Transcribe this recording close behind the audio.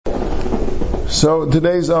So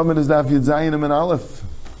today's Amid is Daf Yud Zayin and Aleph,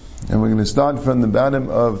 and we're going to start from the bottom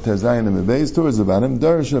of Tezayin and Beis towards the bottom.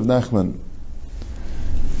 Darash of Nachman,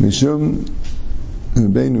 Mishum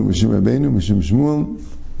Rabbeinu, Mishum Shmuel.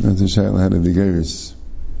 That's the Shaila had of the Geiris.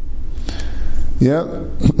 Yeah.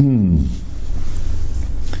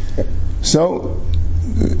 So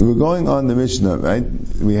we're going on the Mishnah, right?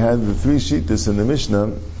 We had the three shittas in the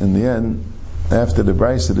Mishnah. In the end, after the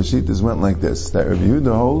Brisa, the shittas went like this: that Rabbi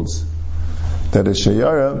Yehuda holds that a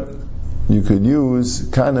shayara you could use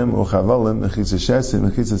kanem or chavalim, mechitzas shesim,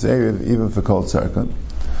 mechitzas erev, even for kol tzarkan,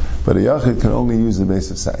 but a yachid can only use the base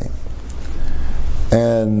of sayim.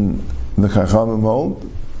 And the chachamim hold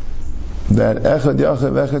that echad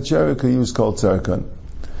yachid echad shayara could use kol tzarkan,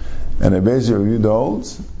 and a base of Yehuda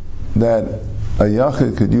holds that a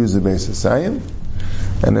yachid could use the base of sayim,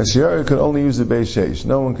 and a shayara could only use the base sheish.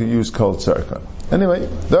 No one could use kol tzarkan. Anyway,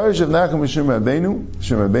 Darash of Nachman Mishum Rabbeinu,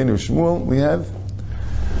 Shmuel, we have.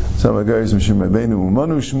 Some of the guys Mishum Rabbeinu,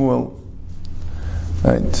 Umanu Shmuel.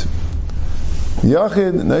 Right.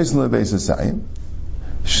 Yachid, Neisla Beis Asayim.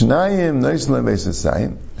 Shnayim, Neisla Beis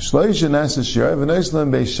Asayim. Shloisha Nasa Shirav, Neisla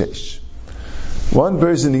Beis Shesh. One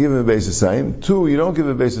person you give him a Beis Asayim. Two, you don't give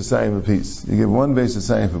a Beis Asayim a piece. You give one Beis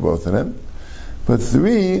Asayim for both of them. But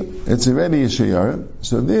three, it's already a shayara.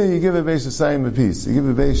 So there you give a Beis Asayim a piece. You give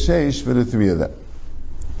a Beis Shesh for the three of them.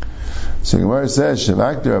 So Gemara says,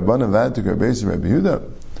 Shavak der Rabbanan Vatuk Beis Rabbi Yehuda.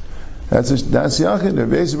 That's Yachid, the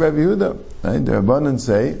Beis Rabbi Yehuda. Right? The Rabbanan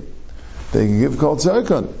say they can give kol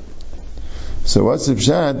tzarkan. So what's the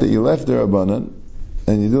pshat that you left the Rabbanan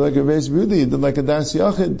and you do like a Beis Yehuda? You did like a Das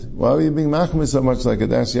Yachid. Why are you being machmir so much like a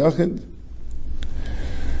Das Yachid?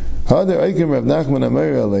 Hader Eikim Rav Nachman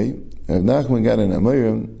Amir Alei. Rav Nachman got an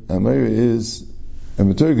Amir. Amir is a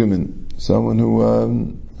Meturgamin, someone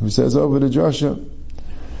who says over the Joshua.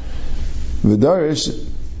 V'darish,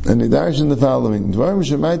 and he darish in the following: Dvarim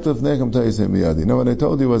shemaitl fnechem toisem biyadi. You know what I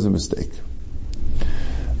told you was a mistake.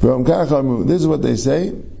 This is what they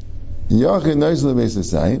say: Yachid noisel beis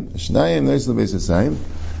asayim, Shnayim noisel beis asayim,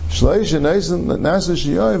 Shloisha noisel nasa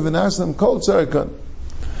shiyoy v'nasam kol tzarkan.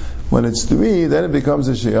 When it's three, then it becomes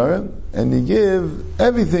a shiyara, and you give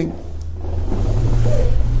everything.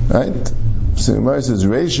 Right? So Gemara says,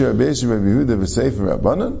 Reisha Beis Rabbi Yehuda v'Sefer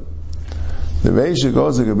Rabbanan. The Reisha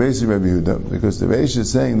goes like a Beis Rabbi Yehuda, because the Reisha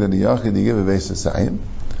is saying that the Yachid you give a Beis Asayim,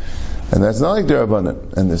 and that's not like the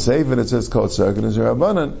Rabbanan. And the Sefer that says Kol Tzarkan is a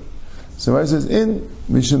Rabbanan. So Gemara says, in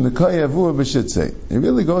Mishum Nekai Avur B'Shitzei. It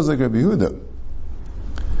really goes like Rabbi Yehuda.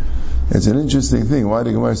 It's an interesting thing. Why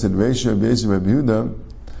the Gemara said Reisha Beis Rabbi Yehuda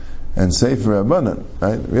and Sefer Rabbanan?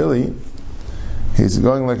 Right? Really, he's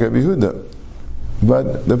going like Rabbi Yehuda.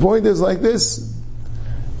 But the point is like this,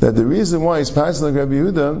 that the reason why he's passing like Rabbi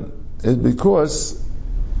Yehuda is because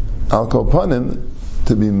Al Kopanim,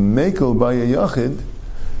 to be makel by a Yachid,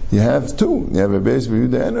 you have two. You have a Beis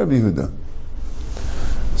Yehuda and Rabbi Yehuda.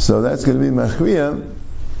 So that's going to be machriya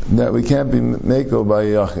that we can't be makel by a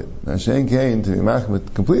Yachid. Now Shein Kain, to be machmir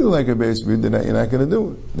completely like a Beis Yehuda, that you're not going to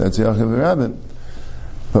do it. That's Yachid v'Rabbin.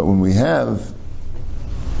 But when we have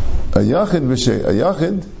a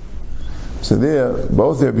Yachid, so there,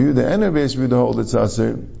 both Rabbi Yehuda and Rabbi Yehuda hold it's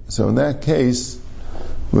aser. So in that case,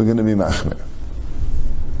 we're going to be machmir.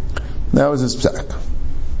 Now is this psak.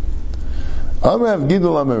 Amrav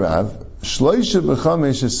Gidol Amarav, Shloisha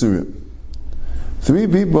B'chamesh Asurim. 3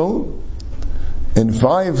 people in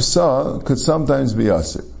 5 sa could sometimes be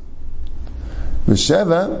aser.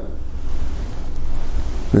 V'sheva,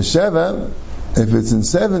 if it's in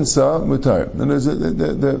 7 sa, mutar. Now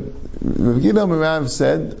the Rav Gidol Amarav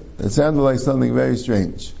said, it sounded like something very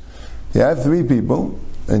strange. You have 3 people,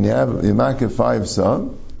 and you make it 5 sa,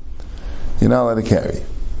 you're not allowed to carry.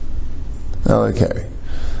 Not allowed to carry.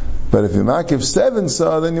 But if you make it 7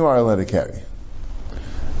 sa, then you are allowed to carry.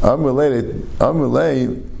 Rav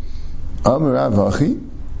Hachi.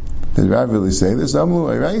 Did Rav really say this? Amru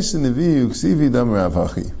Arais Nevi Uksivi Dam Rav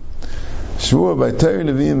Hachi. Shvur by Torah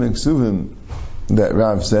Nevi'im and Ksuvim that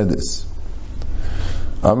Rav said this.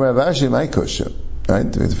 Rav Ashi my kosher. Right?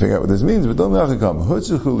 We have to figure out what this means. But don't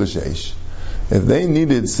if they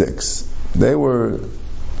needed 6, they were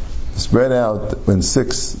spread out in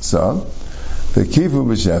 6 sa. The kifu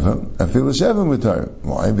b'sheva, I feel sheva mutar.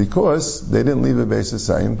 Why? Because they didn't leave a Beis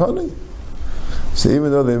Asayim pani. So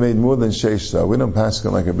even though they made more than 6 sa, we don't pass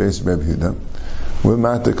like a Beis Rabbi Yehuda. We're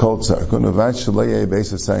mat the kol tzarkun uvat shalei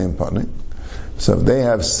Beis Asayim pani. So if they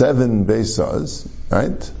have 7 Beis Sas,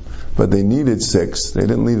 right? But they needed 6, they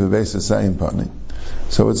didn't leave a Beis Asayim pani.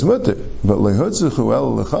 So it's mutter. But lehutzuchu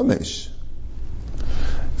el lechamesh.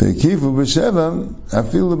 The kifu b'sheva, I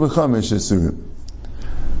feel the b'chamesh asurim.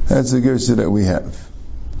 That's the gersa that we have.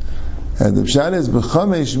 And the pshat is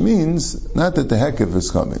b'chamesh means not that the hekef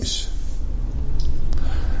is chamesh.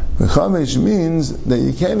 B'chamesh means that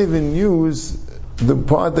you can't even use the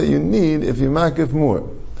part that you need if you makif more.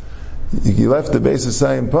 If you left the base of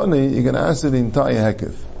sayim pani, you can ask the entire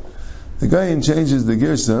hekef. The guy changes the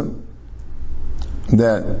girsa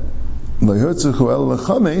that le'hutzuchu el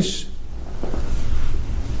lechamesh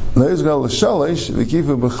le'hutzuchu el l'shalish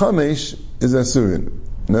v'kifu b'chamesh is asurin.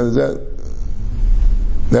 Now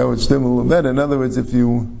that would stem a little better. In other words,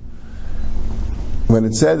 when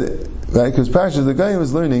it said, right, because Parshas the guy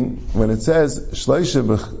was learning, when it says shleisha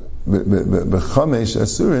b'chamesh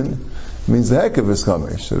asurin, means the hekef is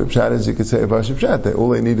chamesh. So the pshat is, you could say about pshat that all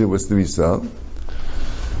they needed was 3 sal.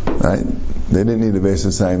 Right? They didn't need a base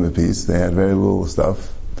of sayim apiece. They had very little stuff.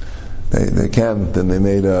 They camped and they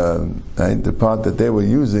made the part that they were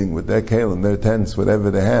using with their kalim, their tents,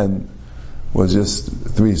 whatever they had, was just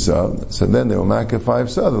 3 saw. So then they were makah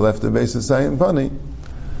 5 saw. They left the base of sayim pani.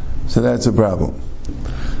 So that's a problem.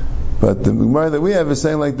 But the Gemara that we have is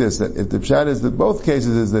saying like this, that if the pshat is that both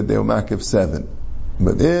cases is that they were makah 7.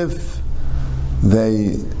 But if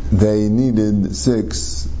they needed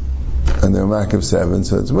 6 and they were makah 7,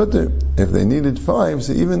 so it's mutter. If they needed 5,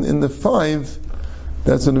 so even in the 5,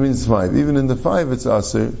 that's what it means 5. Even in the 5 it's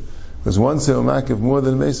asr, because once they were makah more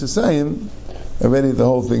than a base of sayim, already the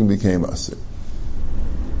whole thing became asr.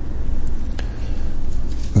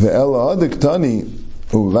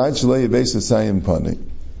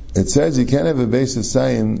 It says you can't have a base of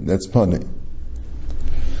sayim that's pani.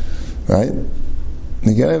 Right?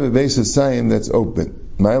 You can't have a base of sayim that's open.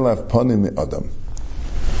 Ma'ilaf pani mi adam.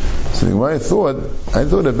 So I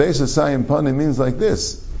thought a base of sayim pani means like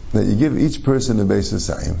this, that you give each person a base of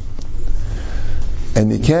sayim.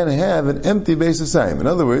 And you can't have an empty base of sayim. In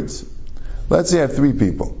other words, let's say you have 3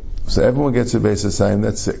 people. So everyone gets a base of sayim,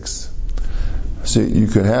 that's 6. So you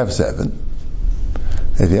could have 7.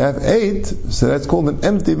 If you have 8, so that's called an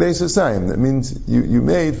empty base of sayim. That means you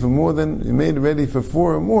made ready for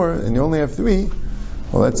 4 or more, and you only have 3.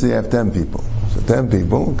 Well, let's say you have 10 people. So 10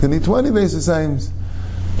 people can need 20 base of sayims.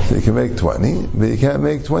 So you can make 20, but you can't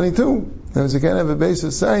make 22. Because you can't have a base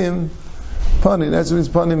of sayim pani. That's what means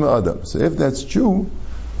pani ma'adam. So if that's true,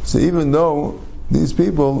 so even though these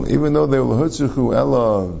people, even though they were hutzuchu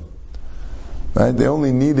ella, right, they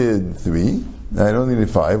only needed 3, they only needed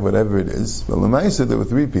 5, whatever it is. But l'maisa, there were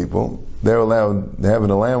 3 people. They have an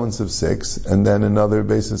allowance of 6, and then another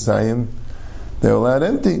base of sayim, they're allowed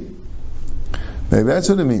empty. Maybe that's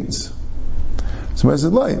what it means. So I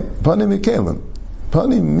said, like, pani mikelim.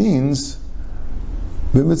 Pani means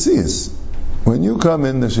b'metzias. When you come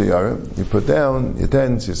in the shayara, you put down your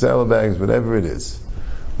tents, your saddlebags, whatever it is.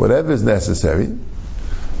 Whatever is necessary.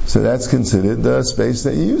 So that's considered the space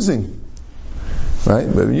that you're using. Right?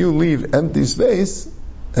 But when you leave empty space,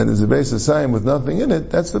 and there's a base of sayim with nothing in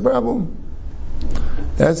it, that's the problem.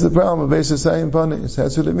 That's the problem of base of sayim panis.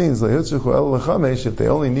 That's what it means. If they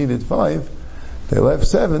only needed 5, they left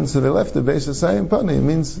 7, so they left the base of sayim pani. It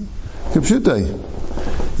means kipshutai.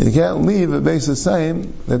 You can't leave a base of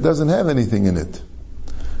sayim that doesn't have anything in it.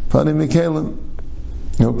 Pani mikelim.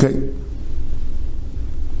 Okay. And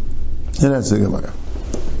that's the Gemara.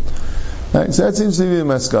 Right, so that seems to be a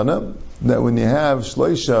maskana, that when you have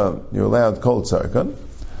shloisha, you're allowed kol tzarkan.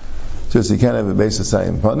 Just you can't have a base of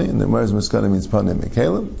sayim pani, and the Gemara's maskana means pani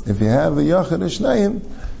mikelim. If you have a yachad shnayim,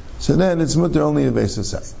 so then it's mutter only a base of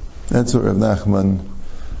sayim. That's what Rav Nachman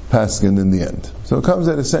paskined in the end. So it comes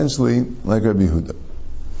out essentially like Rabbi Yehuda.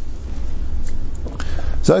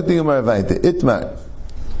 So I think Gemara vayte itmar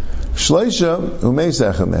shloisha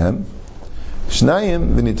umeisachem mehem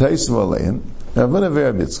shnayim v'nitaisu aleim Ravuna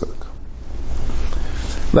v'Rab Yitzchak.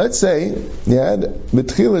 Let's say you had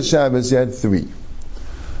B'tchila Shabbos, you had 3.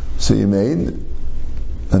 So you made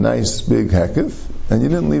a nice big hekef, and you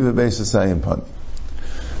didn't leave a base of sayim pani.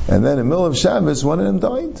 And then in the middle of Shabbos, one of them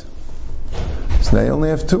died. So now you only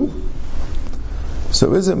have 2.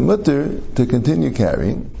 So is it mutter to continue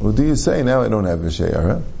carrying? Or do you say, now I don't have a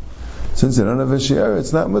sheyara? Since I don't have a sheyara,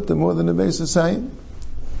 it's not mutter more than a base of sayim?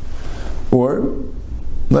 Or,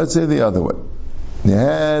 let's say the other way. You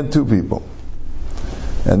had 2 people.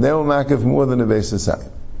 And they were makif more than a base of sayim.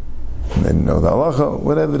 They didn't know the halacha,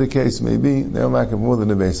 whatever the case may be, they were makif more than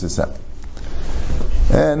a base of sayim.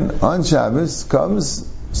 And on Shabbos comes,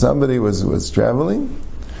 somebody was traveling,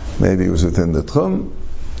 maybe it was within the tchum,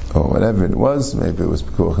 or whatever it was, maybe it was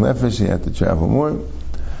pekuach nefesh, he had to travel more,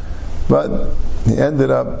 but he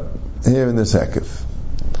ended up here in the sekif.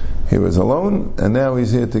 He was alone, and now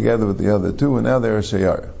he's here together with the other 2, and now they're a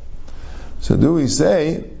shayar. So do we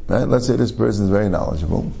say, right, let's say this person is very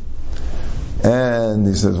knowledgeable, And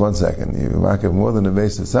he says, 1 second, you makif more than a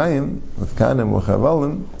base of Sayim, with Kanim or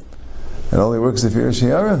Chavalim, it only works if you're a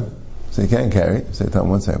Shiara. So you can't carry. So tell him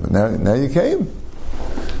 1 second, but now you came.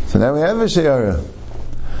 So now we have a Shiara.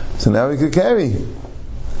 So now we could carry.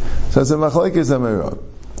 So it's a Machlokes Amirot.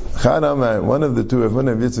 Chad Amar, one of the two, if one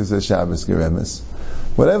of Yitzchak says Shabbos, Geremes,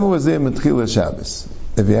 whatever was there Mitchila Shabbos,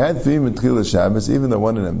 if you had 3 Mitchila Shabbos, even though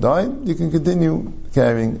one of them died, you can continue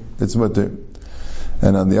carrying its mutter.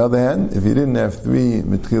 And on the other hand, if you didn't have 3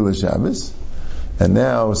 Mitchila Shabbos, and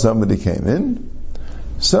now somebody came in,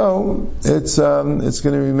 so it's going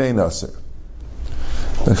to remain Aser.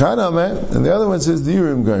 The Chad Amar, and the other one says the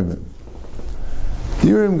Urim garment. The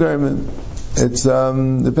Urim garment, it's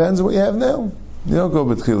depends on what you have now. You don't go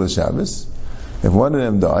with Chila Shabbos. If one of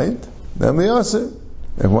them died, then we Aser.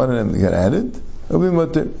 If one of them get added, it'll be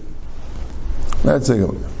mutter. That's a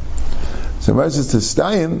good one. So verses to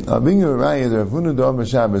Stayim, Abingu Raya, the Rav Huna Dom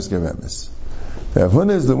Shabbos Geremes. The Rav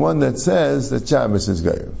Huna is the one that says that Shabbos is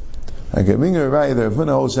Gerim. Like Abingu Raya, the Rav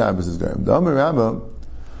Huna whole Shabbos is Gerim. The Amar Rabba,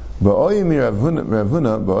 Ba'oyim Rav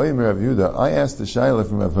Huna, Ba'oyim Rav Yehuda, I asked the Shaila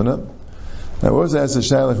from Rav Huna. I was asked the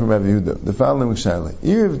Shaila from Rav Yehuda. The following Shaila.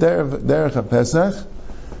 Iriv Derech HaPesach,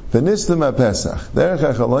 V'nistam HaPesach. Derech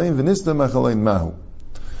HaChaloim, V'nistam HaChaloim Mahu.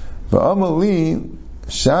 V'amal li,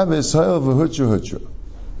 Shabbos Hoil V'hutra Hutra.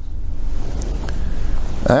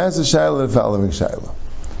 I asked the Shaila the following Shaila.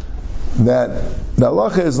 That the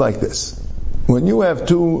halacha is like this. When you have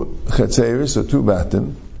 2 chatzeris or 2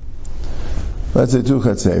 batim, let's say 2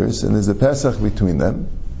 chatzeris, and there's a Pesach between them,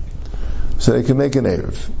 so they can make an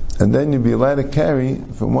Erev. And then you'd be allowed to carry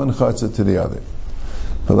from one chatzah to the other.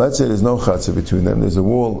 But let's say there's no chatzah between them, there's a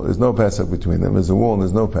wall, there's no Pesach between them, there's a wall and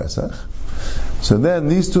there's no Pesach. So then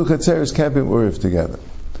these 2 chatzeris can't be Urev together.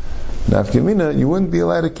 Now, Nafkamina, you wouldn't be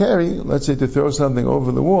allowed to carry, let's say to throw something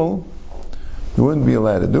over the wall, you wouldn't be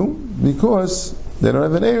allowed to do, because they don't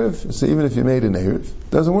have an Erev. So even if you made an Erev, it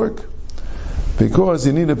doesn't work. Because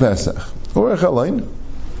you need a Pesach. Or a Chalain. You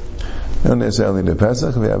don't necessarily need a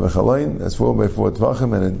Pesach. If you have a Chalain, that's 4x4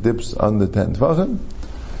 Tvachim, and it dips under 10 Tvachim.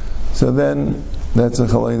 So then, that's a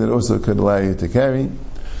Chalain that also could allow you to carry.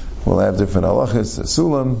 We'll have different halachas, a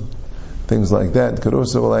Sulam, things like that, could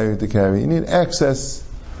also allow you to carry. You need access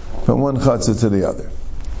from one chatzah to the other.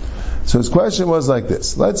 So his question was like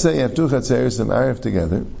this. Let's say you have 2 chatzeris and Arif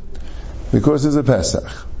together, because there's a Pesach.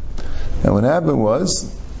 And what happened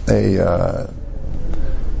was, the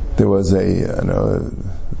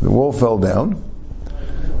wall fell down,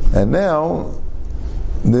 and now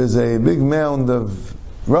there's a big mound of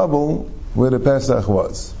rubble where the Pesach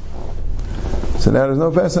was. So now there's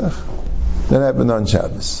no Pesach. That happened on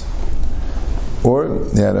Shabbos. Or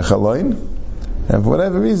you had a Chalain, and for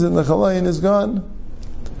whatever reason the Chalain is gone.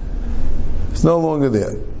 It's no longer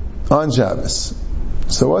there on Shabbos.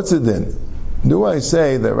 So what's it then? Do I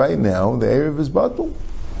say that right now the Erev is batul?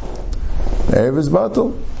 The Erev is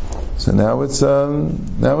batul. So now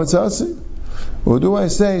it's Asi. Or do I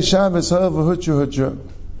say Shabbos Ha'el V'Hutra Hutra?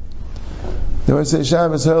 Do I say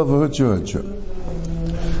Shabbos Ha'el V'Hutra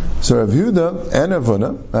Hutra? So Rav Yehuda and Rav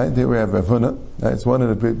Huna, right? Here we have Rav Huna. Right? It's one of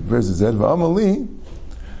the persons said V'Amali,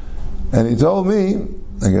 and he told me,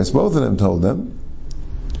 I guess both of them told them,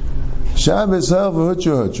 Shabbos Ha'el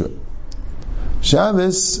V'Hutra Hutra.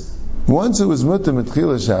 Shabbos, once it was mutter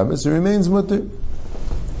mitchila Shabbos, it remains mutter.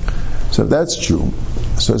 So if that's true,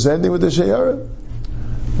 so same thing with the Sheyara.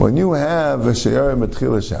 When you have a Sheyara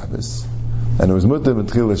mitchila Shabbos, and it was mutter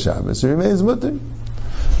mitchila Shabbos, it remains mutter.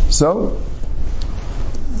 So,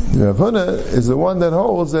 Rav Huna is the one that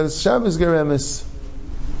holds that it's Shabbos Geremes.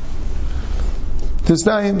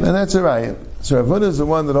 Tistayim, and that's a raya. So Rav Huna is the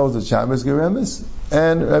one that holds the Shabbos Geremes,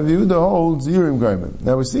 and Rav Yehuda holds Urim garment.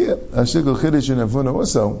 Now we see it. Ashikul Chiddush in Rav Huna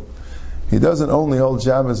also. He doesn't only hold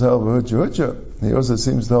Shabbos Ha'el V'Hutra Hutra. He also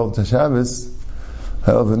seems to hold Shabbos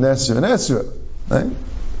Ha'el V'Nesra Nesra. Right?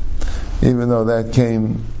 Even though that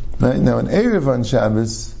came right now an Erev on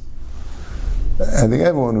Shabbos, I think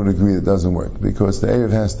everyone would agree it doesn't work, because the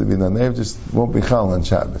Erev has to be done. The Erev just won't be Chal on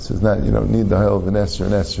Shabbos. It's not, you don't need the Ha'el V'Nesra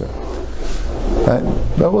Nesra. Right?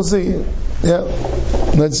 But we'll see. Yeah.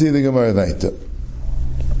 Let's see the Gemara later.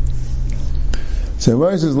 So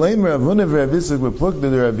Gemara says, "Leim Rav Huna v'Rav Yitzchak v'Plukta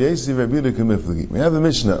the Rav Yesi v'Rav Yehuda k'miflagi." We have a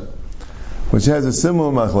Mishnah which has a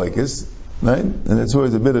similar machlekes, right? And it's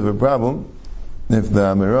always a bit of a problem if the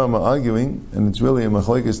Amiram are arguing, and it's really a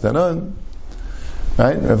machlekes tanan,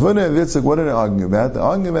 right? Rav Huna and Rav Yitzchak, what are they arguing about? They're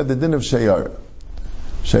arguing about the din of Sheyara.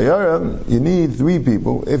 Sheyara, you need 3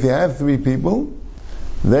 people. If you have 3 people,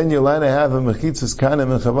 then you're allowed to have a mechitzas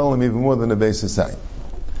kanem and chavalim even more than a beis hasayim.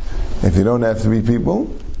 If you don't have 3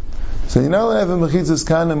 people, so you're not allowed to have a mechitzas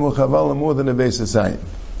kanem or chavalim more than a beis hasayim.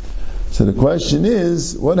 So the question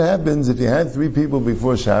is, what happens if you had 3 people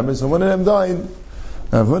before Shabbos and one of them died?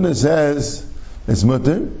 Avuna says it's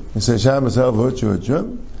mutter. You say Shabbos hel v'hutcha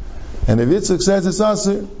hutcha. And if Yitzchak says it's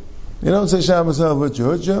asur, you don't say Shabbos hel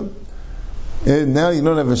v'hutcha hutcha. And now you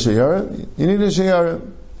don't have a shayara, you need a shayara.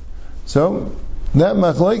 So that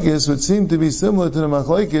machlokes would seem to be similar to the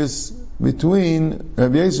machlokes between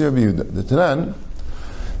Rabbi Yossi and Rabbi Yehuda. The Tanan,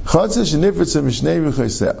 chatzah shenifritza mishnei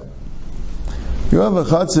v'chaysel. You have a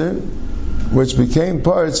chatzah which became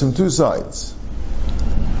parts from 2 sides.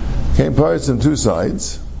 Became parts from 2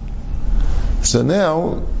 sides. So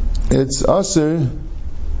now it's asur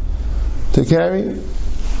to carry.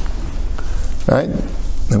 Right?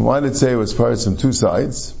 And why did it say it was parts from 2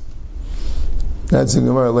 sides? That's in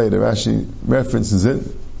Gemara later. Rashi references it.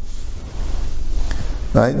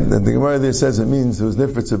 Right? And the Gemara there says it means it was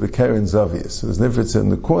nifritza b'keren zavius. It was nifritza in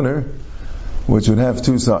the corner, which would have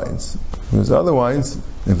 2 sides. Because otherwise,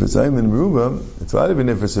 if it's Ayman Meruba, it's allowed to be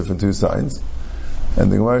nifritza from 2 sides. And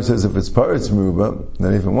the Gemara says if it's parts Meruba,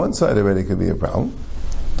 then even one side already could be a problem.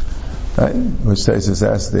 Right? Which Taisus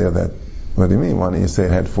asked there that, what do you mean? Why don't you say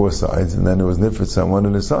it had 4 sides, and then it was nifritza on one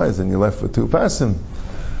of the sides, and you're left with 2 pasim?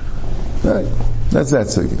 Right? That's that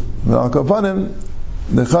sugi. Al-Kapanim,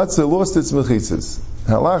 the chatzah lost its mechitzas.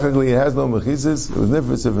 Halachically, it has no mechitzas. It was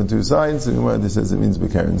nifritza from 2 sides. The Gemara says it means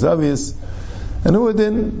b'keren zavius. And who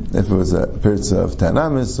didn't? If it was a pirza of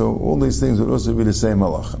tanamis, so all these things would also be the same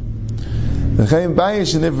halacha. V'chein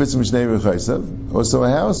bayish nifritz mishnei v'chaysav. Also a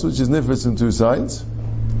house which is nifritz from 2 sides.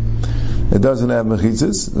 It doesn't have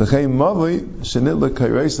mechitzas. V'chein mavi shenit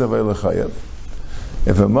l'kayreis avay l'chayav.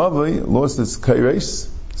 If a mavi lost its kayreis,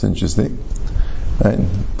 it's interesting, right?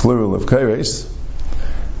 Plural of kayreis,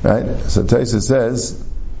 right? So Taisa says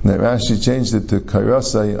that Rashi changed it to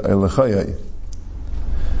kayrasai elachayai,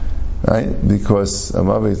 right? Because a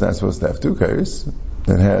mavi is not supposed to have 2 kayreis.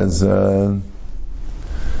 It has 1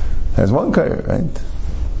 kayre, right?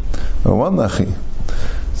 Or 1 lachi.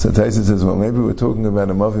 So Taisa says, well, maybe we're talking about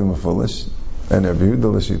a mavi mafulish, and Rabbi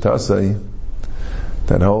Yehuda l'shitasai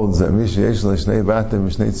that holds that Misheyesh l'shnei batim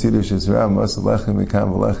mishnei tzidush yisrael masal lechem mikan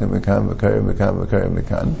v'lechem mikan v'kayim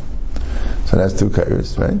mikan. So that's 2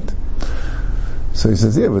 kairos, right? So he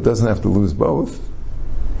says, yeah, but it doesn't have to lose both.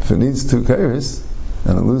 If it needs 2 kairos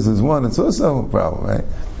and it loses 1, it's also a problem, right?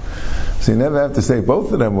 So you never have to say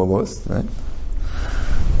both of them were lost, right?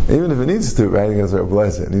 Even if it needs 2, right? Because they're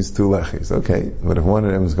blessed, it needs 2 lechis. Okay, but if one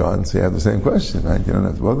of them is gone, so you have the same question, right? You don't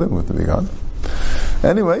have to both of them have to be gone.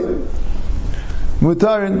 Anyway,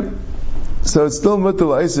 mutarin, so it's still mutar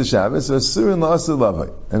la'isa Shabbos, so it's surin la'asir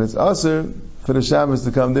lavai, and it's asir for the Shabbos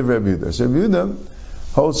to come to Rabbi Yehuda. So Rabbi Yehuda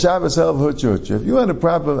holds Shabbos hel v'hutcha hutcha. If you had a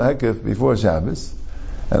proper hekef before Shabbos,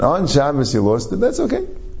 and on Shabbos you lost it, that's okay.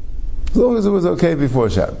 As long as it was okay before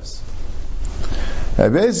Shabbos.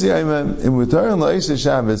 Basically, in mutarin la'isa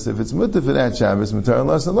Shabbos, if it's mutar for that Shabbos, mutarin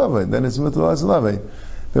la'asir lavai, then it's mutar la'asir lavai.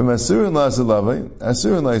 But masurin la'asir lavai,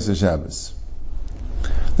 asurin la'isa Shabbos.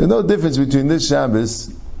 There's no difference between this Shabbos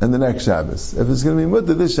and the next Shabbos. If it's going to be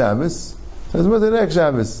mutter this Shabbos, it's mutter the next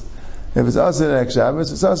Shabbos. If it's also the next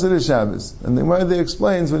Shabbos, it's also this Shabbos. And the Gemara there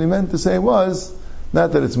explains what he meant to say was,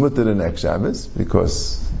 not that it's mutter the next Shabbos,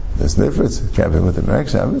 because there's no difference, it can't be mutter the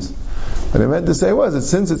next Shabbos. What he meant to say was that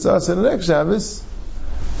since it's also the next Shabbos,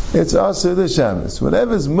 it's also this Shabbos.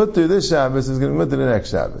 Whatever's mutter this Shabbos is going to be mutter the next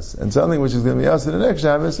Shabbos. And something which is going to be also the next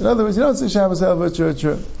Shabbos, in other words, you don't say Shabbos hel v'hutcha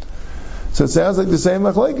hutcha. So it sounds like the same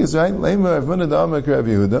machlokes, right? Leimer Avuna d'Amak Rabbi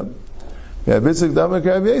Yehuda, Yabitzak d'Amak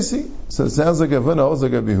Rabbi Yossi. So it sounds like Avuna holds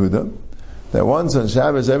like Rabbi Yehuda, that once on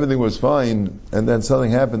Shabbos everything was fine, and then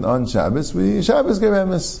something happened on Shabbos, we Shabbos gave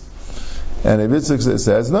emes. And Yabitzak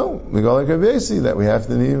says, no, we go like Rabbi Yossi, that we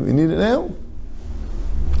need it now.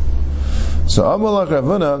 So Amalach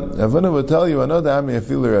Avuna would tell you, another Ami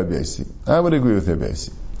Afilu Rabbi Yossi. I would agree with Rabbi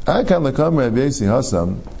Yossi. I can lekam Rabbi Yossi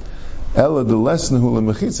Hasam, Ela de lesnahu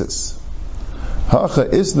lemechitzas. Hacha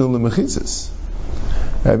isnu lemechitzas.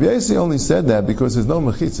 Rabbi Yossi only said that because there's no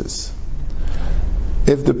mechitzas.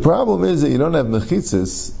 If the problem is that you don't have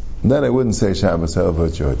mechitzas, then I wouldn't say Shabbos hel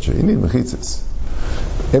v'hutcha hutcha. You need mechitzas.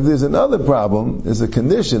 If there's another problem, there's a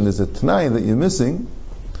condition, there's a t'nai that you're missing,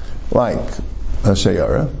 like a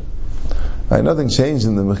shayara. Right, nothing changed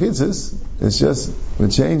in the mechitzas. It's just the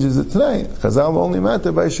change is a t'nai. Chazal only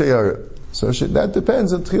matter by shayara. So that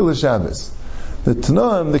depends on Tchila Shabbos. The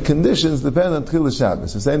Tanoim, the conditions depend on Tchila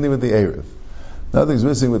Shabbos. The same thing with the Erev. Nothing's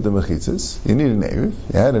missing with the Mechitzas. You need an Erev.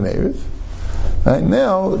 You had an Erev. Right?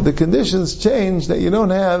 Now, the conditions change that you don't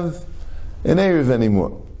have an Erev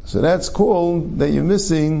anymore. So that's called that you're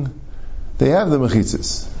missing, they have the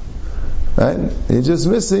Mechitzas. Right? You're just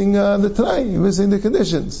missing the Tanai. You're missing the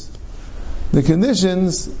conditions. The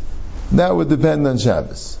conditions that would depend on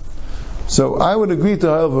Shabbos. So I would agree to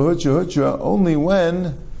Hayel v'Hutra only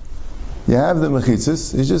when you have the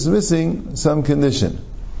mechitzas, you're just missing some condition.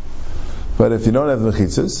 But if you don't have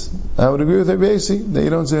mechitzas, I would agree with Rabbi Yosi that you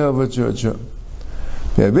don't say Hayel v'Hutra.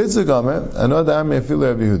 Now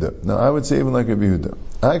I would say even like Rabbi Yehuda.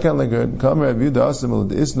 I can like Rabbi Yehuda asim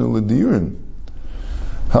l'isnu l'diyurim.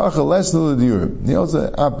 Ha'achal lesnu l'diyurim. He holds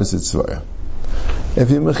the opposite svara. If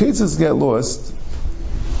your mechitzas get lost,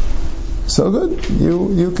 so good.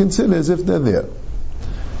 You consider as if they're there.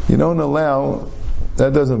 You don't allow,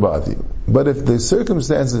 that doesn't bother you. But if the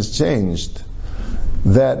circumstances changed,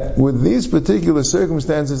 that with these particular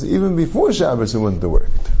circumstances, even before Shabbos it wouldn't have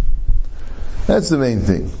worked. That's the main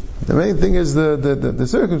thing. The main thing is the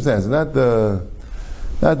circumstances, not the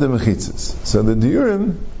mechitzas. So the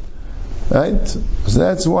diurim, right? So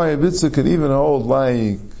that's why a bitzah could even hold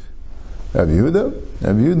like Rabbi Yehuda.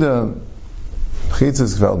 Rabbi Yehuda,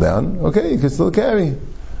 mechitzas fell down. Okay, you can still carry.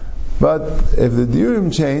 But if the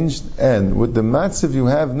diurim changed, and with the matzav you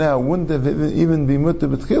have now, wouldn't have even be mutter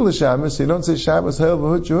b'tchila Shabbos, so you don't say Shabbos hayel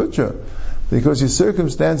v'hutra, because your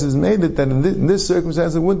circumstances made it that in this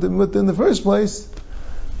circumstance it wouldn't have mutter in the first place,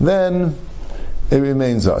 then it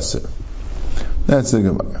remains asur. That's the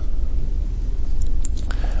Gemara.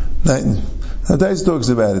 Now Tais talks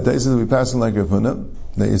about it. Tais says we pass on like a Huna,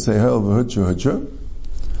 that you say hayel v'hutra,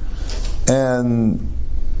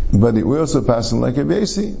 but we also pass on like a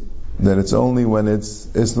Besi, that it's only when it's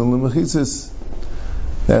isnnu l'mechitzas.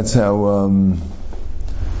 That's how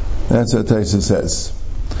Taisa says.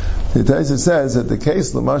 The Taisa says that the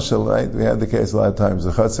case l'mashal, right? We have the case a lot of times.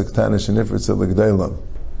 The chatzak tanish and ifritz l'gdeilam.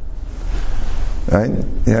 Right?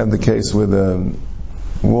 You have the case where the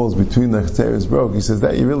walls between the chetzeres broke. He says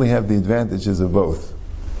that you really have the advantages of both,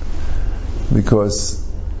 because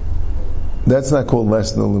that's not called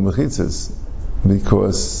lesnu l'mechitzas,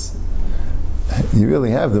 because you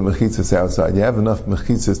really have the mechitzas outside. You have enough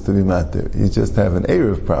mechitzas to be matter. You just have an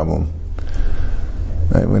erev problem.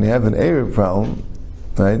 Right? When you have an erev problem,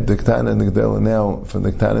 right, the Ketana and the Gedela now, from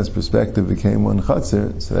the Ketana's perspective, became one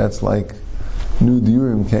chatzir. So that's like new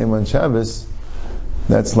diurim came on Shabbos.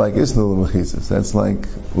 That's like isnu l'mechitzas. That's like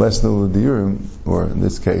lesnu l'diurim, or in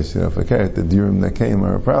this case, if I carry it, the diurim that came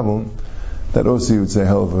are a problem. That also you would say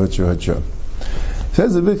hayel v'hutra.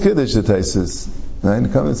 Says a big kiddush that Taisus. Right?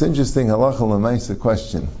 It's interesting, halacha l'maisa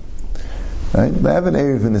question. Right? They have an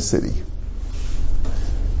erev in the city,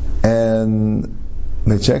 and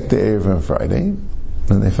they checked the erev on Friday,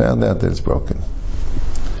 and they found out that it's broken.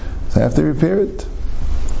 So they have to repair it.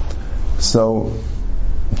 So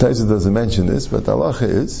Taisa doesn't mention this, but the halacha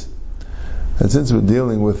is that since we're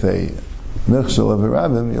dealing with a michshel of a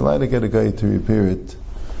rabbim, you're allowed to get a guy to repair it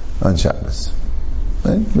on Shabbos.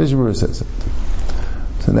 Right? Mishmur says it.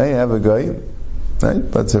 So now you have a guy. Right?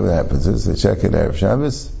 Let's see what happens. Is they check it Erev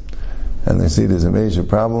Shabbos, and they see there's a major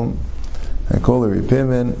problem. I call the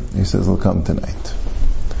repairman. He says he'll come tonight.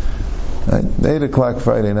 Right? 8 o'clock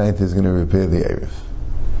Friday night he's going to repair the Erev.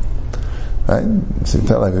 Right? So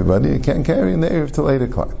tell everybody you can't carry in the Erev till 8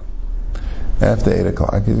 o'clock. After 8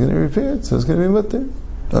 o'clock he's going to repair it, so it's going to be mutter.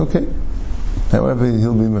 Okay. However,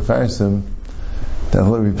 he'll be mefarsim that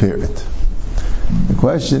he'll repair it. The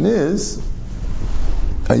question is,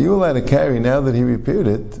 are you allowed to carry now that he repaired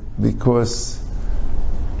it? Because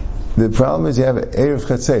the problem is you have an Erev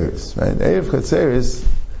Chatzeris, right? Erev Chatzeris,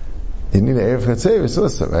 you need an Erev Chatzeris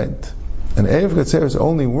also, right? An Erev Chatzeris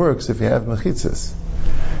only works if you have mechitzas.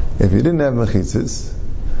 If you didn't have mechitzas,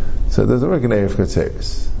 so it doesn't work in Erev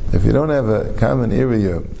Chatzeris. If you don't have a common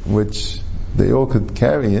area which they all could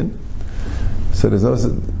carry in, so there's also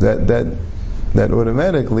that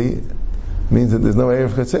automatically means that there's no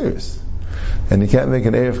Erev Chatzeris. And you can't make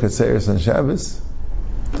an Erev Chatzeris on Shabbos.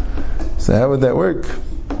 So how would that work?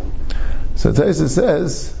 So Taisa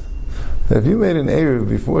says that if you made an Erev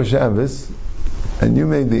before Shabbos, and you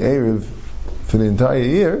made the Erev for the entire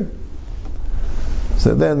year,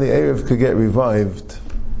 so then the Erev could get revived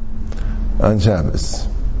on Shabbos.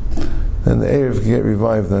 And the Erev could get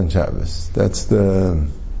revived on Shabbos. That's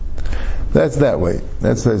that way.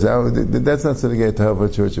 That's not the gate to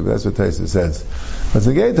Helva Church, but that's what Taisa says. But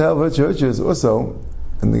the gate to Helva Church is also,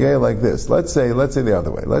 in the gate like this. Let's say the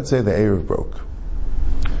other way. Let's say the Erev broke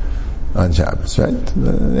on Shabbos, right?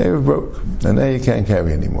 The Erev broke, and now you can't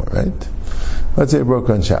carry anymore, right? Let's say it broke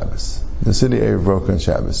on Shabbos. The city Erev broke on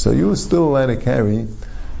Shabbos. So you still allowed to carry.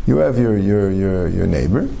 You have your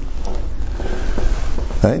neighbor,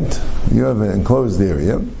 right? You have an enclosed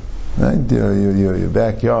area. Right? Your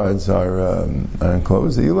backyards are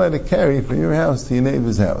enclosed. So you let it carry from your house to your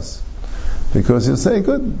neighbor's house, because you'll say,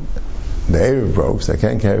 "Good, the Erev broke, so I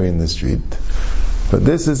can't carry in the street. But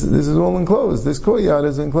this is all enclosed. This courtyard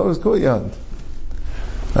is enclosed courtyard.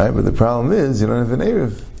 Right? But the problem is you don't have an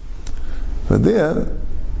Erev. But there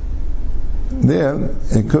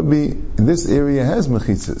it could be this area has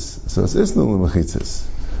mechitzas, so it's isnul mechitzas.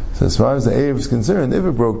 So as far as the Erev is concerned, if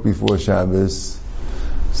it broke before Shabbos,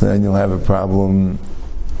 so then you'll have a problem.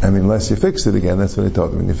 I mean, unless you fix it again, that's what they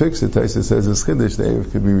talk. When you fix it, Taisa says it's chiddush, the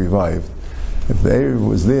Erev could be revived. If the Erev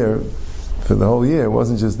was there for the whole year, it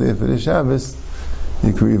wasn't just there for the Shabbos,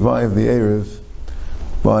 you could revive the Erev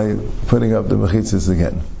by putting up the mechitzas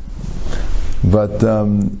again. But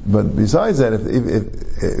besides that,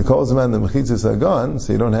 if it calls them on the mechitzas are gone,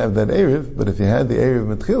 so you don't have that Erev, but if you had the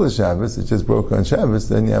Erev Metchila Shabbos, it just broke on Shabbos,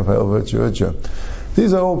 then you have Ha'el V'Hutcha.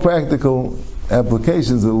 These are all practical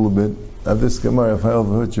applications a little bit of this Gemara of Ha'el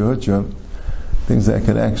V'Hutcha, things that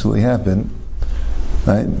can actually happen,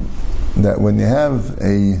 right? That when you have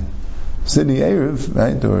a city Erev,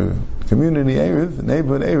 right, or community Erev,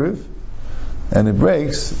 neighborhood Erev, and it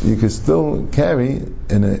breaks, you can still carry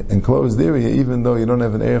in an enclosed area, even though you don't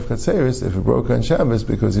have an Erev Chatzeris, if it broke on Shabbos,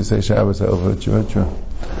 because you say Shabbos Ha'el V'Hutcha.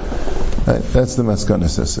 Right? That's the Maskana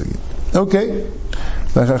Sasagi. Okay.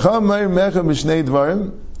 So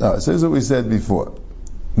here's what we said before.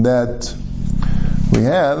 That we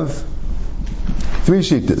have three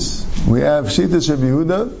shittas. We have shittas Rabbi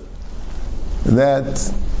Yehuda,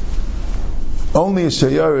 that only a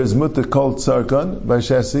shayar is mutter kol tzarkan by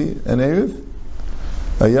shasi and erev.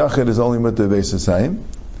 A yachid is only mutter beis hasayim.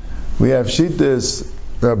 We have shittas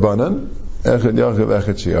rabbanan, echad yachid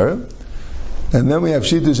echad shayar, and then we have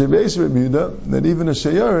shittas beis Rabbi Yehuda, that even a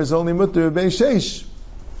shayar is only mutter beis sheish.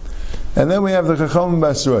 And then we have the Chacham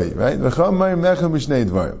Basroi, right? Chacham Meir Mechem B'Shnei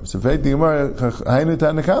Dvarim. So Feit the Gemara Hainu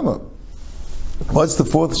Tanakama. What's the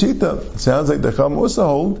fourth shita? It sounds like the Chacham also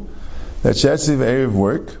hold that Shetzi v'Erev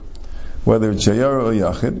work, whether it's Shayar or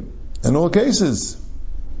Yachid, in all cases.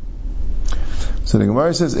 So the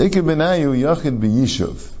Gemara says, Ike Benayu Yachid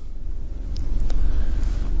B'Yishuv.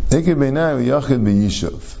 Ike Benayu Yachid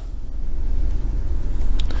B'Yishuv.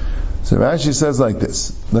 So Rashi says like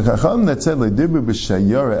this: the Chacham that said "Le'dibru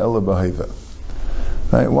b'shayara ela b'haiva."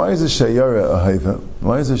 Right? Why is a shayara a haiva?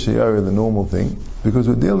 Why is a shayara the normal thing? Because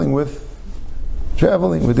we're dealing with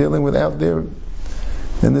traveling. We're dealing with out there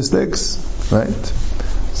in the sticks, right?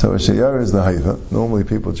 So a shayara is the haiva. Normally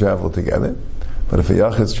people travel together, but if a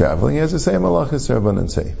yachid is traveling, he has the same halachas Rabbanan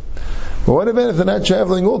say. But what about if they're not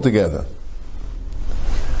traveling all together?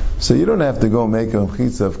 So you don't have to go make a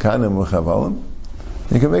mechitza of kanim or chavalim.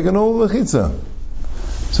 You can make an old mechitza.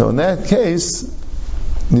 So in that case,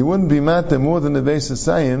 you wouldn't be matter more than the beis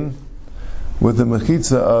hasayim with the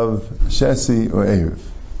mechitza of shasi or erev,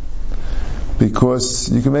 because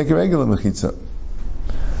you can make a regular mechitza.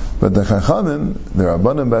 But the chachamim, the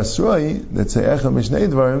rabbanim basroi that say echad mishnei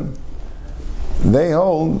dvarim, they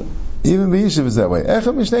hold even b'yishuv is that way.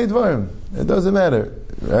 Echad mishnei dvarim, it doesn't matter,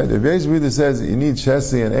 right? If Beis Yehuda says you need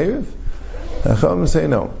shasi and erev, the chachamim say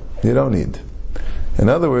no, you don't need. In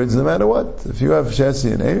other words, no matter what, if you have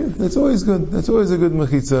Shasi and Erev, that's always good. That's always a good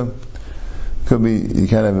mechitza. Could be, you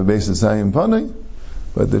can't have a beis hasayim panei,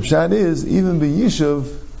 but the pshat is, even b'yishuv,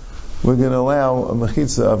 we're going to allow a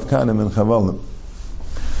mechitza of kanim and chavalim.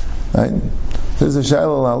 Right? There's a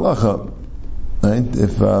shayla l'halacha, right?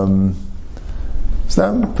 If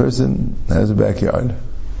some person has a backyard,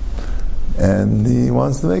 and he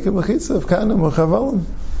wants to make a mechitza of kanim or chavalim,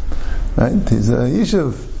 right? He's a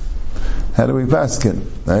yishuv. How do we paskin?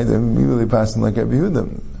 Right? And we really paskin like Rabbi Yehuda.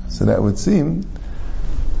 So that would seem,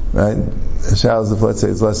 right? A shayla, let's say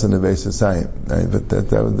it's less than a beis hasayim, right? But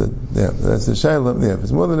that's a shayla. Yeah, if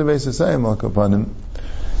it's more than a beis hasayim, I'll upon him.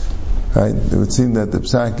 Right? It would seem that the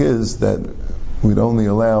psak is that we'd only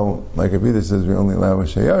allow, like Rabbi Yehuda says, we only allow a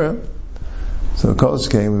shayara. So kol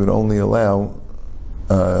shkein, we would only allow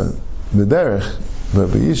b'derech, but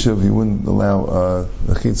b'yishuv, you wouldn't allow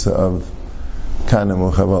the chitza of kanim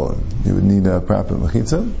or chavalim. You would need a proper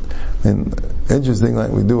mechitza. And interesting, like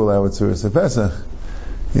we do allow it to a Pesach,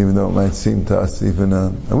 even though it might seem to us even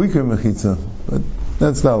a weaker mechitza, but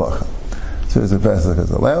that's the halacha. So a Pesach is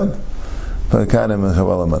allowed, but kanim and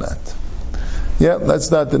chavalim are not. Yeah, let's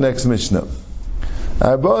start the next Mishnah.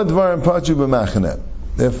 There are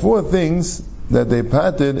four things that they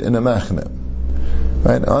patted in a machne.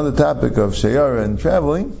 Right, on the topic of shayara and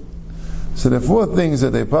traveling, so there are four things that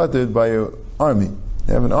they patted by your army.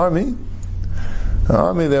 They have an army,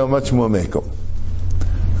 they were much more mekel.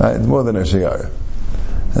 Right, more than a shayara.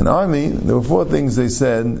 An army, there were four things they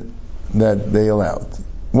said that they allowed.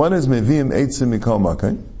 One is meviim eitzim mikol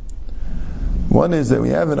makom. One is that we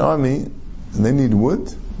have an army, and they need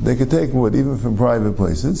wood. They could take wood even from private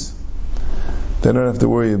places. They don't have to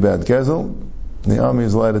worry about gezel. the army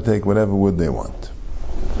is allowed to take whatever wood they want.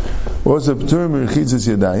 Also,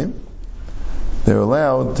 they're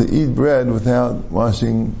allowed to eat bread without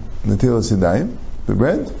washing netilas yadayim. The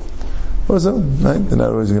bread, also, right? They're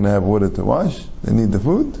not always going to have water to wash. They need the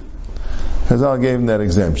food. Chazal gave them that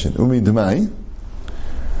exemption. Umi d'mai.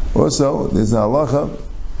 Also, there's a halacha,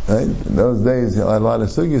 right? In those days, you had a lot of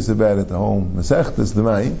sugyas about it, the whole Masechtas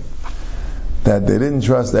d'mai, that they didn't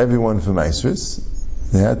trust everyone for Maisris.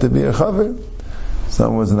 They had to be a chaver.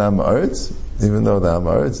 Some was an Amaretz, even though the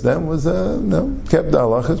Amaretz then was kept the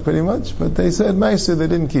halachas pretty much, but they said Maisir they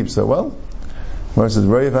didn't keep so well. Mar says,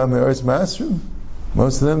 Rav Amaretz Masrim.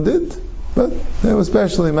 Most of them did, but they were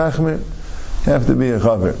especially Machmir, have to be a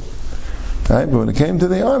chaver. Right? But when it came to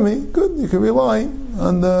the army, good, you could rely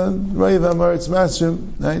on the Rav Amaretz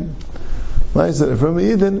Masrim. Right? Maisir from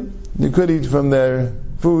Eden, you could eat from their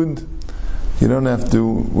food. You don't have to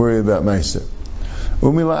worry about Maisir.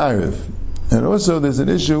 Umila Arif. And also there's an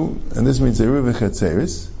issue, and this means Eruv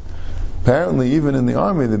Chetzeris. Apparently even in the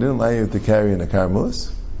army they didn't allow you to carry in a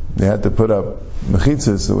carmelis. They had to put up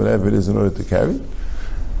mechitzas or whatever it is in order to carry.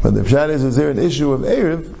 But the pshat is there an issue of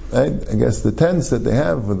Erev, right? I guess the tents that they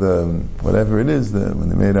have with the, whatever it is, when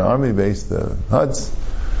they made an army base, the huts,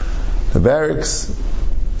 the barracks,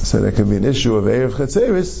 so there could be an issue of Erev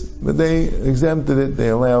Chetzeris, but they exempted it, they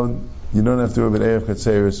allowed, you don't have to have an Erev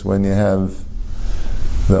Chetzeris when you have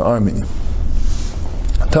the army.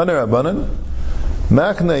 Taner Rabbanan,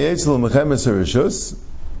 Machna Yetzel Mechemes Rishus,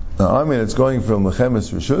 the army that's going from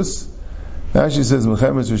Mechemes Rishus, actually says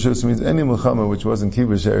Mechemes Rishus means any Melchama which wasn't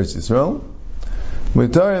Kibush Eretz Yisrael.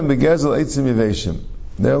 Mitarim Begezel Eitzim Yiveshim.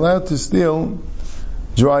 They're allowed to steal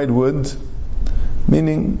dried wood,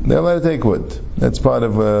 meaning they're allowed to take wood. That's part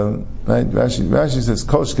of, right? Rashi says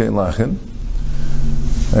Koshkein Lachen.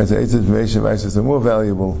 Right, so Eitzim Yiveshim Rashi are more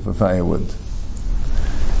valuable for firewood.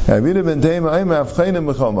 They're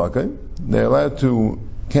allowed to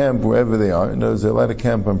camp wherever they are. In other words, they're allowed to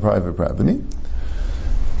camp on private property.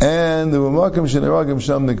 And they also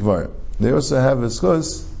have a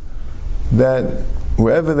schus that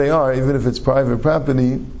wherever they are, even if it's private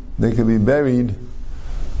property, they can be buried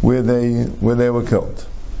where they were killed.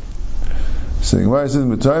 So the Gemara says,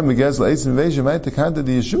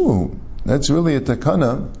 that's really a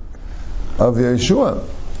takana of Yeshua.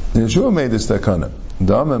 Yeshua made this takana.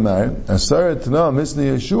 There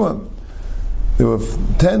were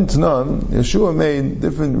 10 Tanam. Yeshua made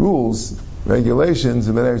different rules, regulations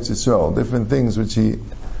about Eretz Yisrael, different things which he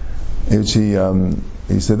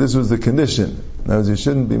said this was the condition. In other words, you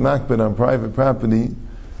shouldn't be makbid on private property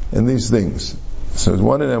and these things. So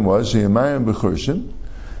one of them was Sheyamayim B'churshim,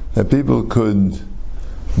 that people could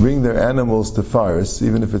bring their animals to forests,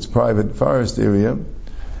 even if it's private forest area,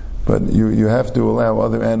 but you have to allow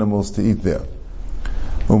other animals to eat there.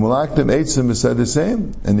 Umalaktim Eitzim said the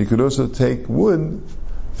same, and you could also take wood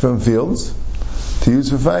from fields to use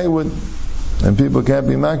for firewood. And people can't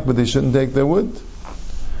be makbid, but they shouldn't take their wood.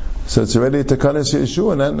 So it's already a takanas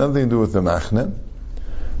Yeshua, nothing to do with the machna.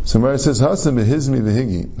 So Mara says, Hasam behizmi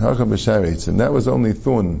v'higi, hacham b'sharetz, and that was only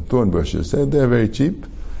thorn bushes. They're very cheap.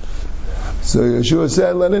 So Yeshua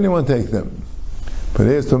said, let anyone take them. But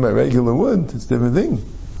here's talking about regular wood, it's a different thing.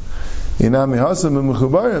 Inami hasam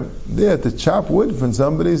b'mechubarim, they had to chop wood from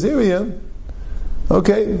somebody's area.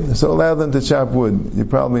 Okay, so allow them to chop wood. You're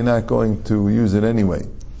probably not going to use it anyway.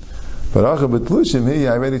 But acha b'tlushim,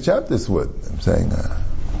 here I already chopped this wood. I'm saying,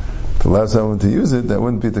 to allow someone to use it, that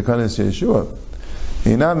wouldn't be takanas Yeshua.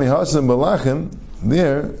 Inami hasam b'lachim,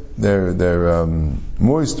 they're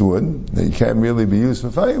moist wood, that can't really be used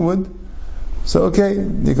for firewood. So okay,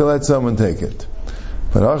 you can let someone take it.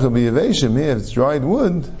 But acha b'yaveshim, here it's dried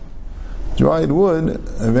wood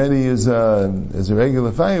already is a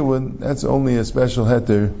regular firewood. That's only a special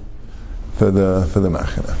heter for the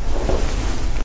machana.